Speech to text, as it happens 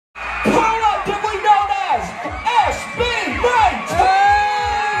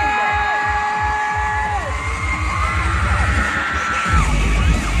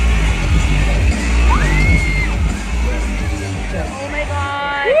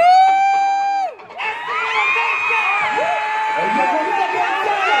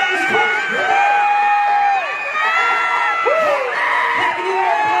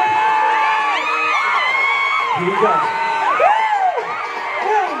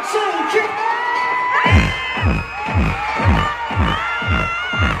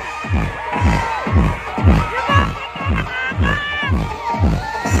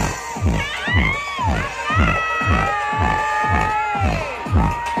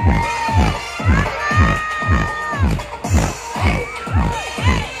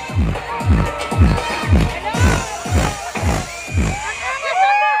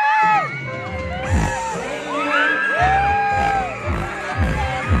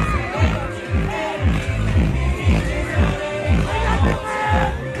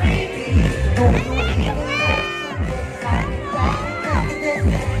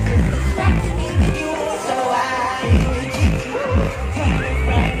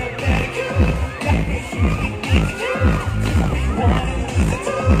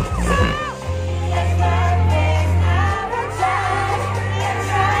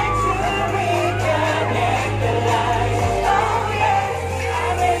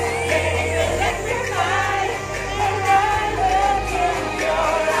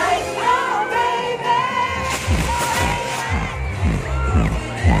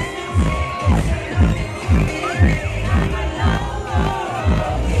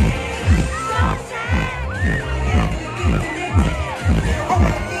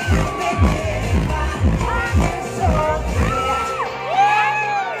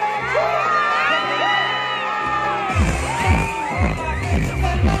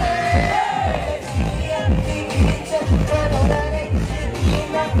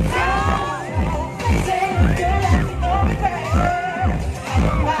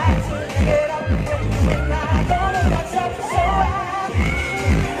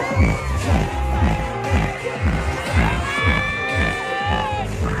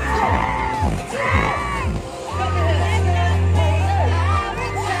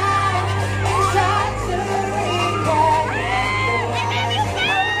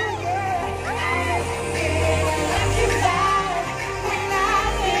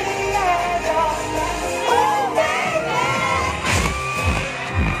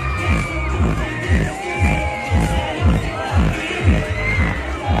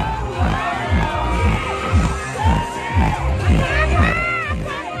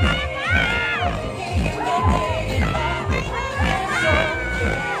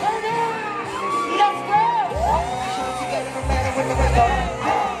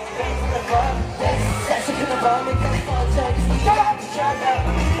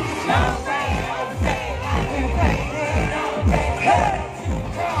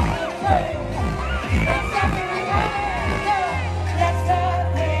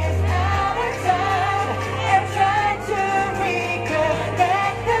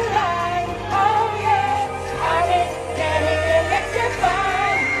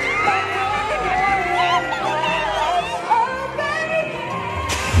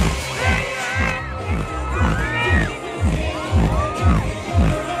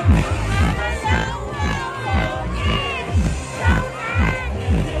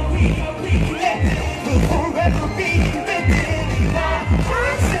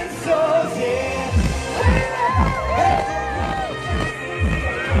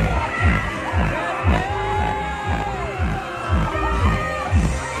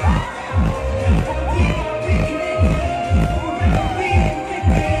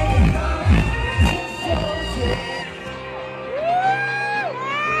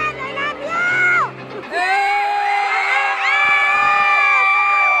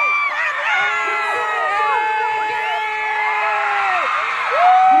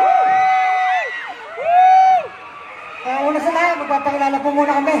magpapakilala po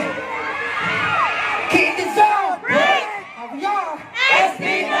muna kami. Keep it zone! We are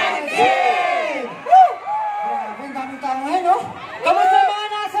SB19! Grabe, ang daming tao ngayon, no? Kamusta mga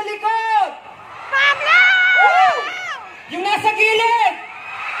nasa likod? Pablo! Yung nasa gilid!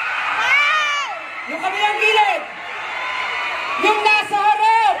 Yung kabilang gilid! Yung nasa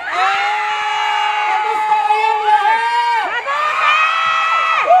harap! Kamusta kayong lahat?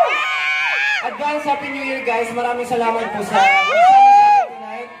 Advance Happy New Year, guys. Maraming salamat po sa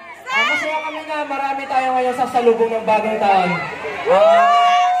tonight. Masaya kami na marami tayo ngayon sa salubong ng bagong taon.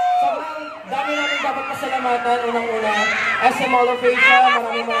 Sobrang dami namin dapat pasalamatan. Unang-una, SM Mall of Asia.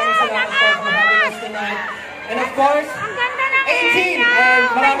 Maraming salamat po for having us tonight. And of course, 18! And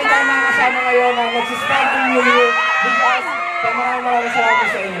marami tayong mga kasama ngayon na nagsispend ng New Year with us. Kaya maraming salamat po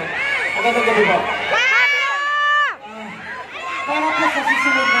sa inyo. Magandang gabi po. Para po sa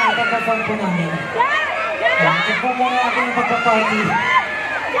susunod na pagpapang po namin. Ito po muna natin yung pagpaparty.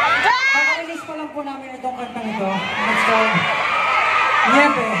 Kaka-release pa lang po namin itong kantang ito. Next time.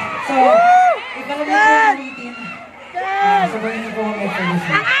 Niyepe. So, ikaw na po ulitin. Sabayin niyo po kami for this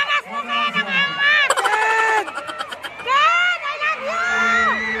one.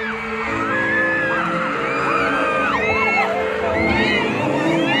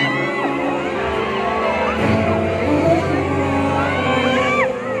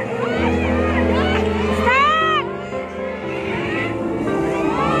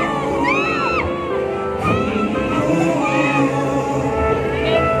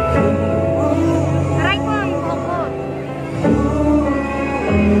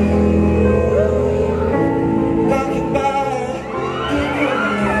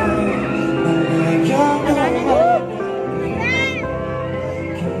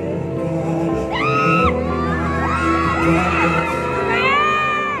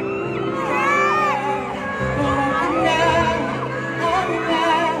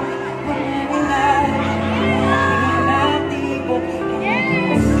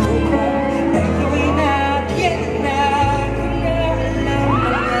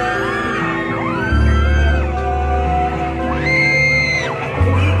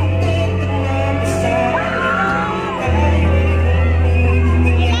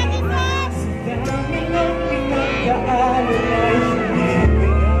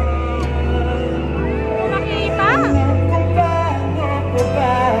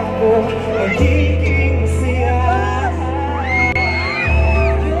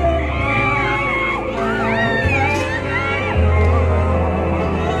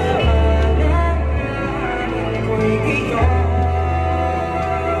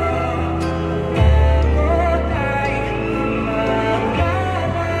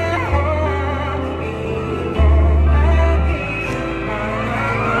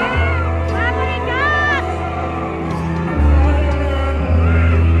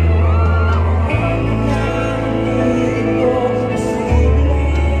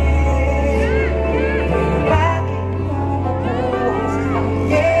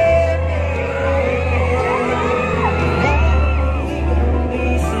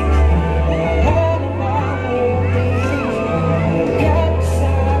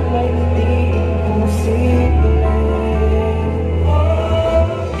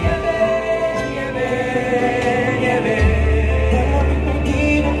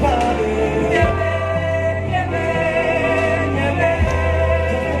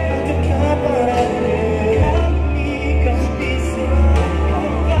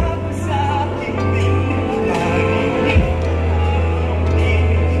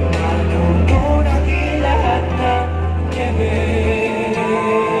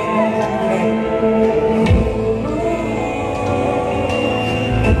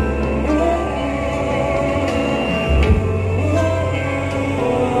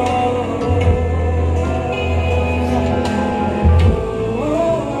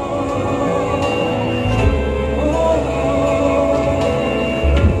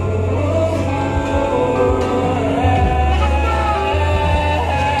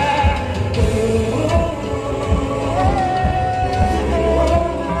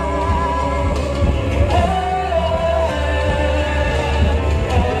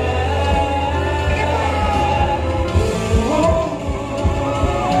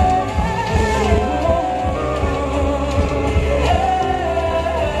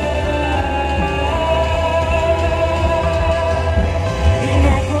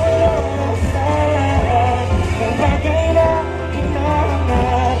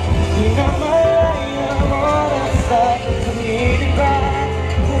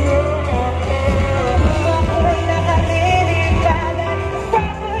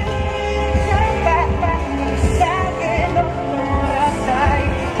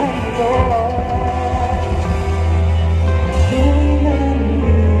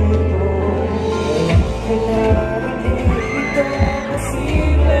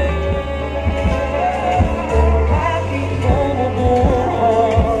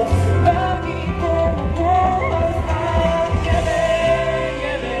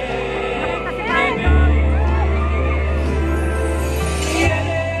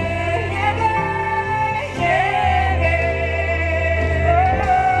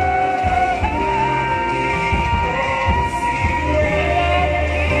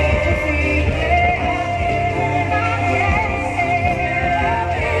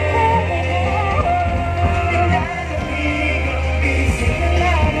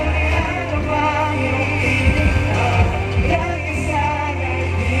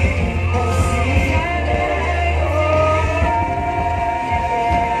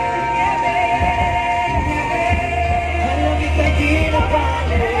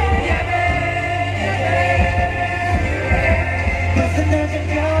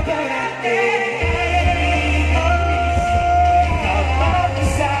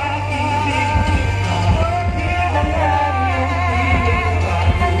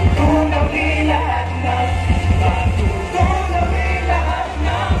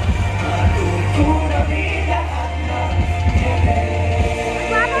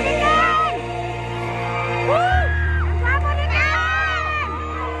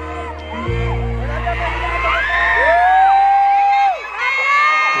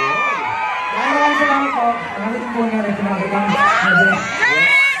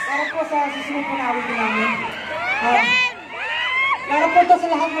 sunod po na awitin namin. Para po ito sa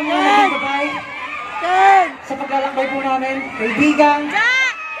lahat ng mga nagbabay. Sa paglalakbay po namin, kaibigan,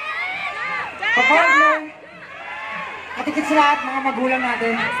 kapartner, at ikit sa lahat mga magulang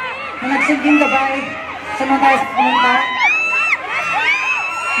natin na nagsilbing gabay sa mga tayo sa pumunta.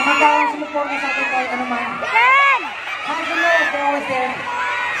 Mga taong sumuporta sa atin kahit anuman. How's the Lord? They're always there.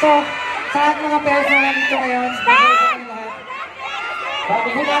 So, sa lahat mga parents na nandito ngayon, mabuhay po kami lahat. Bago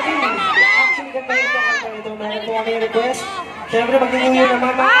po natin, actually ganda ito kanta ito. Meron po kami request. Siyempre, magniningin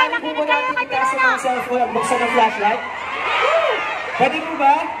naman. Maaari po natin itaas ang mga cellphone at buksan ng flashlight. Pwede po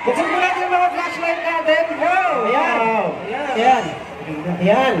ba? Buksan po natin ang mga flashlight natin. Wow! Ayan. Ayan.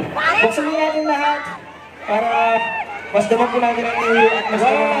 Ayan. Buksan po natin lahat para mas daman po natin ang iyo at mas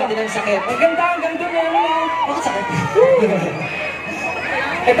daman natin ang sakit. Ang ganda, ang ganda na naman. Bakit sakit?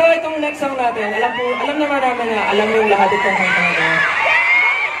 Itong next song natin, alam naman namin na alam yung lahat itong kanta natin.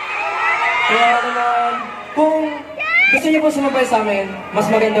 Kaya naman, kung gusto niyo po sumabay sa amin, mas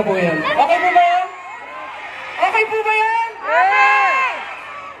maganda po yan. Okay po ba yan? Okay po ba yan? Okay!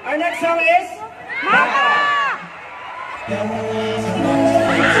 Our next song is Mama!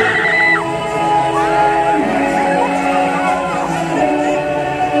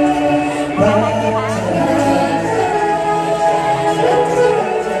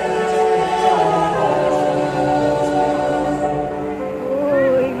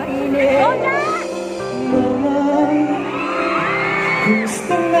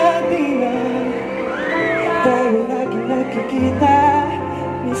 Gusto natin na tayo laging nakikita,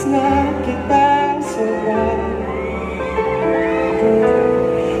 miss na kita sobra.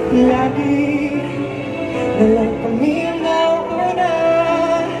 Lagi nalang pamilya na una,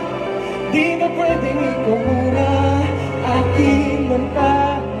 di ba pwedeng ikaw muna, akin man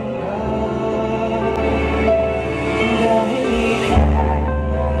pa.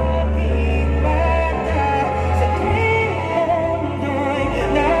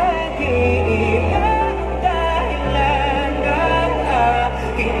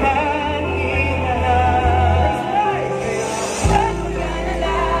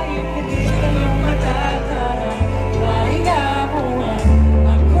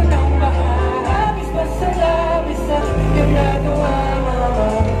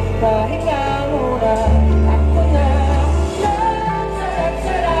 Dahil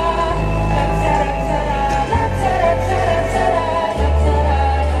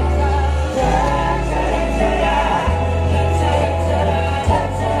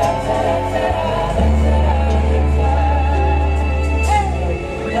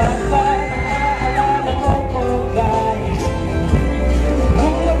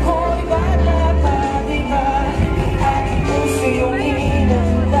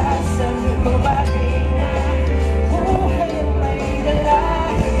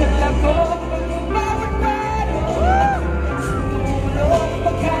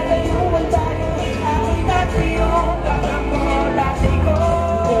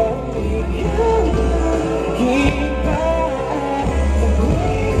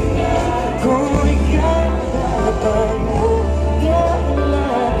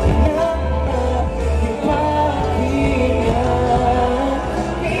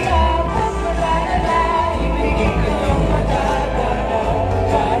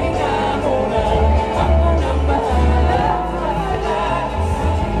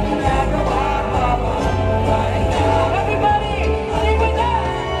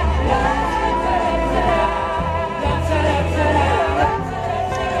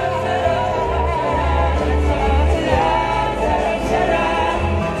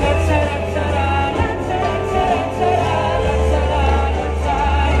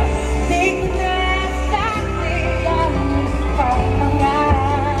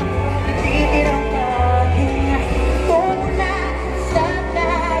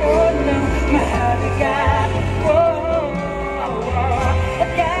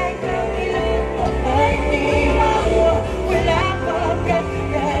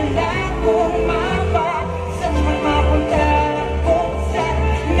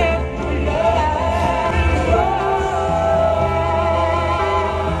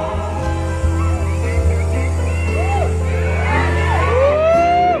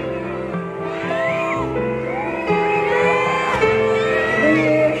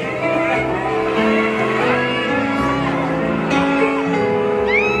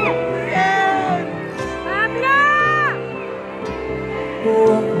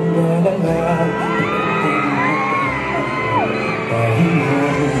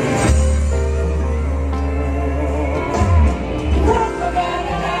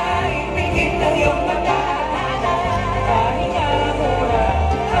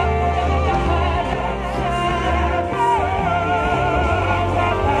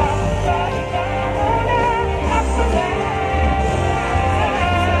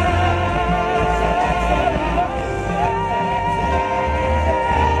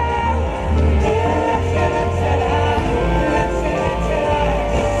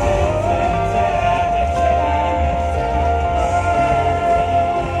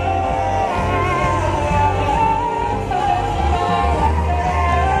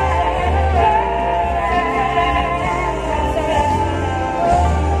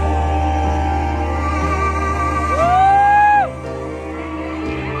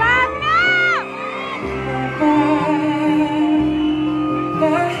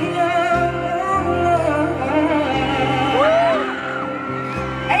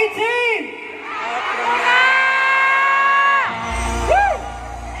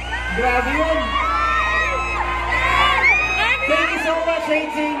Grabe yun. Thank you so much,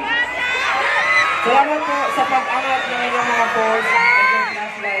 18. Salamat po sa pag-angat ng inyong mga posts and your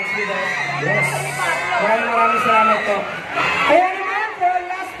flashlights with us. Yes. Maraming salamat po. Kaya naman, for our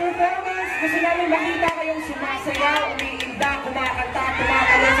last performance, gusto namin makita kayong sumasayaw, umiinda, kumakanta,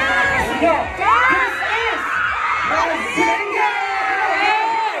 kumakalo sa mga pwesto nyo. This is Mazinga!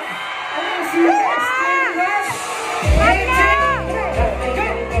 Ano si Mazinga? 18!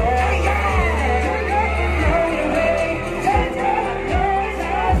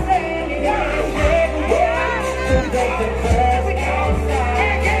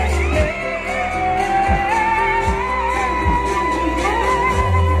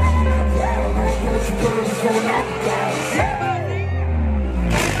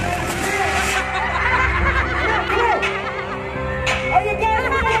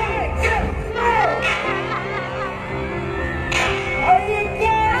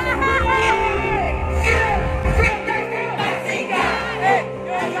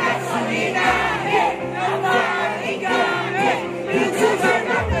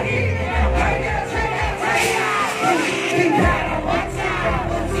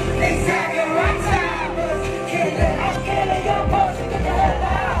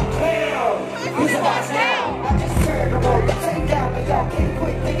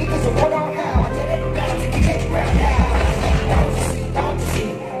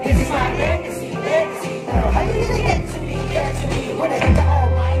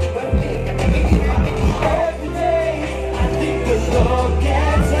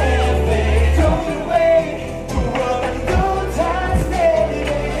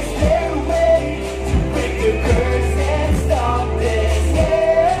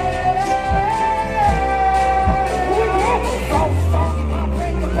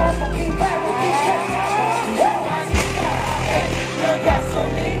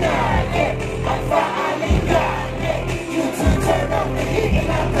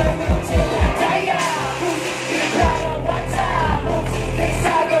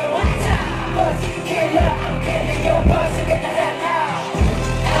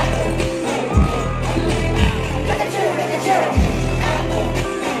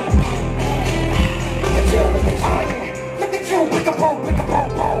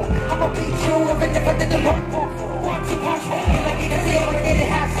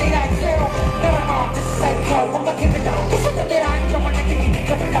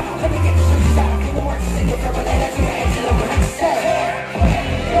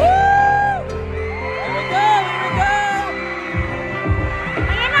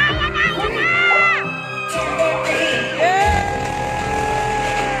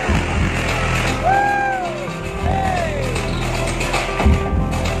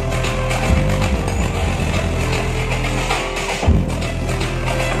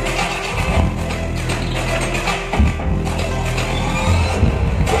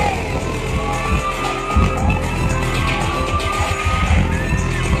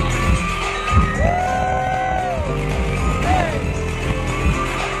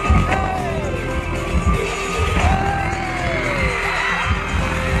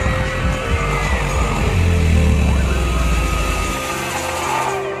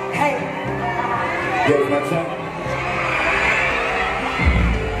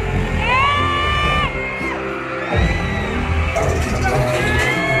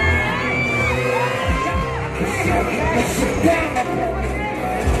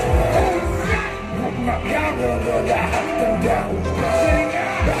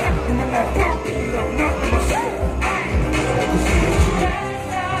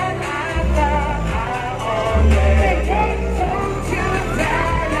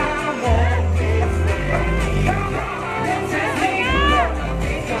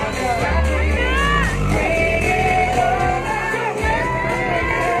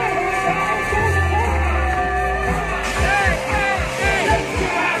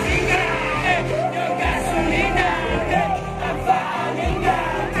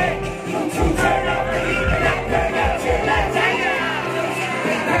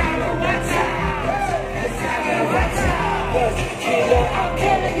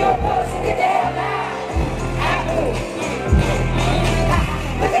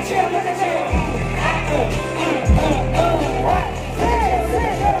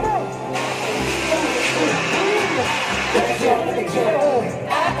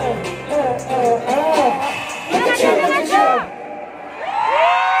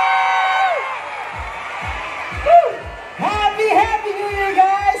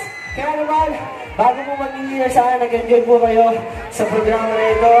 bago mo mag-New Year, sana nag-enjoy po kayo sa programa na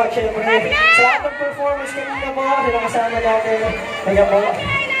ito. At syempre, sa lahat ng performance kanina po, nakasama natin, kaya po,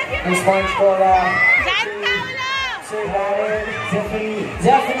 ang sponge ko, Sir Darren,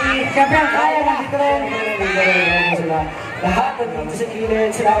 Zeffrey, syempre, kaya dito rin. Lahat nandito sa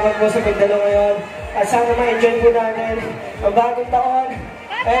gilid, salamat po sa pagdalo ngayon. At sana ma-enjoy po namin ang bagong taon.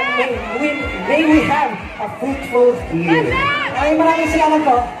 And may we have a fruitful year. Ay, maraming salamat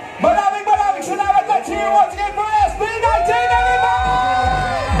po. Maraming salamat. Let's hear once again for SB19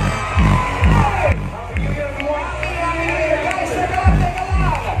 anymore!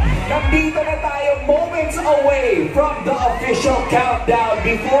 Nandito na tayo moments away from the official countdown.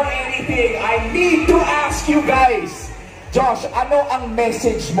 Before anything, I need to ask you guys, Josh, ano ang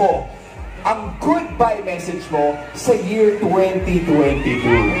message mo? Ang goodbye message mo sa year 2022.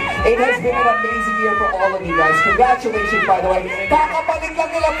 It has been an amazing year for all of you guys. Congratulations, by the way. Kakabalik lang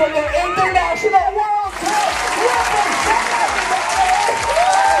nila from their International World Cup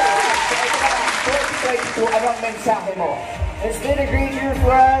representation. 2022, anong mensahe mo? It's been a great year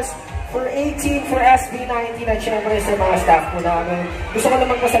for us. For 18, for SB19 at syempre sa mga staff po namin. Gusto ko lang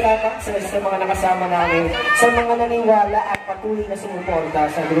magpasalamat sa mga nakasama namin, sa mga naniwala at patuloy na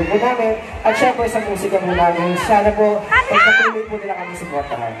sumuporta sa grupo namin at syempre sa musika po namin. Sana po, pagpatuloy po nila kami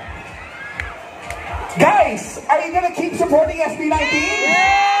supportahan. Guys, are you gonna keep supporting SB19?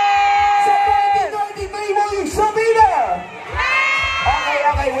 Yeah! Sa 2023, will you still be there?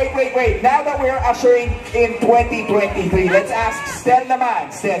 Okay, wait. Now that we're ushering in 2023, let's ask Stel naman.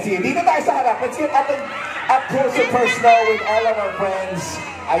 Stel, sige, dito tayo sa harap. Let's get up close and personal with all of our friends.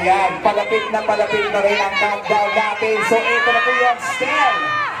 Ayan, palapit na rin ang countdown natin. So, ito na po yung Stel.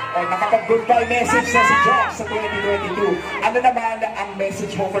 Nakapag-goodbye message na si Josh sa 2022. Ano naman ang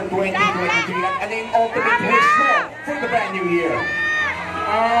message mo for 2023? At ano yung ultimate wish mo for the brand new year?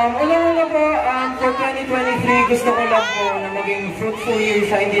 Una po, for 2023, gusto ko lang po na maging fruitful year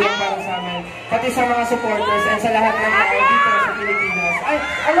siya, hindi lang para sa amin, pati sa mga supporters and sa lahat ng tao dito sa Pilipinas. Ay,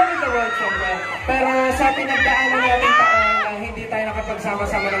 alam ito world, syempre. Pero sa pinagdaanan natin taon na hindi tayo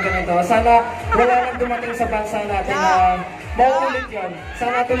nakapagsama-sama ng ganito, sana wala nang dumating sa bansa natin na mauulit yun.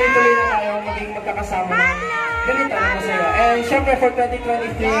 Sana tuloy-tuloy na tayo maging magkakasama ng ganito na masaya. And syempre for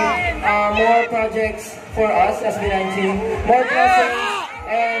 2023, more projects for us, SB19, more blessings,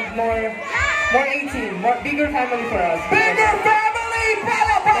 and more 18, bigger family for us. Bigger family!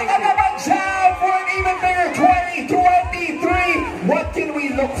 Palapaka naman siya for an even bigger 2023! What can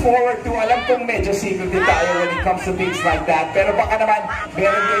we look forward to? Alam kong medyo single din tayo when it comes to things like that. Pero baka naman,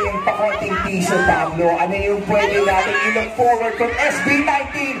 meron kayong pakonting teaser, Pablo. Ano yung pwede natin i-look forward from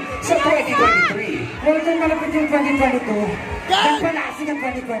SB19 sa 2023? Well, dyan malapit yung 2022. Dyan palasig ang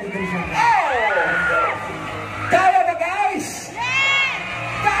 2023 siya. Oh! Kaya ba, guys?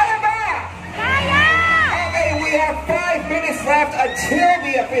 Kaya ba? Kaya! Okay, we have 5 minutes left until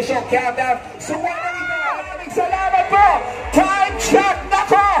the official countdown. So what are we doing? Maraming salamat po! Time check na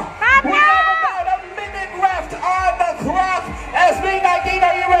ko! We have about a minute left on the clock. SB19,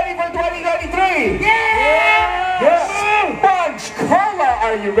 are you ready for 2023? Yeah! Yes! Bunch Cola,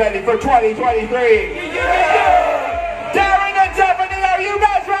 are you ready for 2023? Darren and Stephanie, are you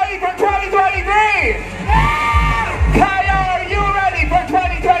guys ready for 2023? Kaya, are you ready for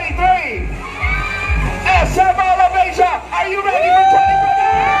 2023? SM All of Asia, are you ready for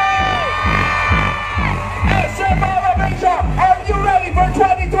 2023? SM All of Asia, are you ready for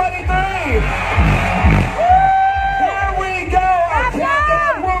 2023? Here we go, our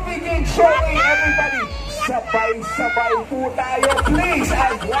countdown will begin shortly. Everybody, sabay-sabay po tayo, please,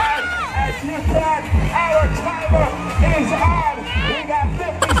 as loud as you can. Our timer is on. We got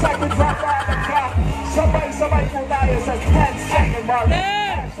 50 seconds left on the clock. Sabay-sabay po tayo sa 10-second mark.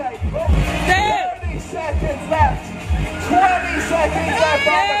 30 seconds left. 20 seconds left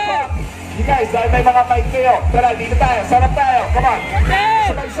on the clock. You guys, dahil may mga mic kayo. Tara, dito tayo. Sarap tayo. Come on.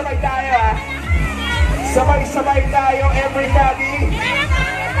 Sabay-sabay tayo, ha. Sabay-sabay tayo, everybody.